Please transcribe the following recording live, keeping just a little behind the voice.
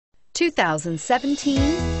2017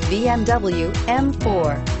 BMW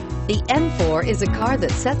M4. The M4 is a car that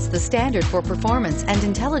sets the standard for performance and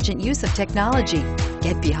intelligent use of technology.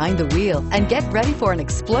 Get behind the wheel and get ready for an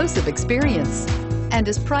explosive experience, and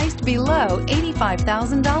is priced below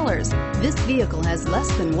 $85,000. This vehicle has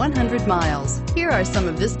less than 100 miles. Here are some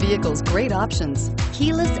of this vehicle's great options: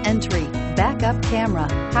 keyless entry, backup camera,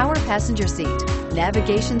 power passenger seat,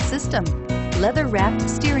 navigation system, leather-wrapped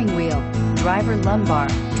steering wheel, driver lumbar,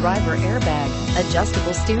 driver airbag,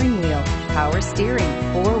 adjustable steering wheel, power steering,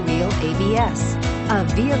 four-wheel ABS. A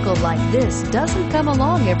vehicle like this doesn't come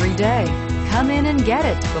along every day. Come in and get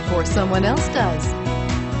it before someone else does.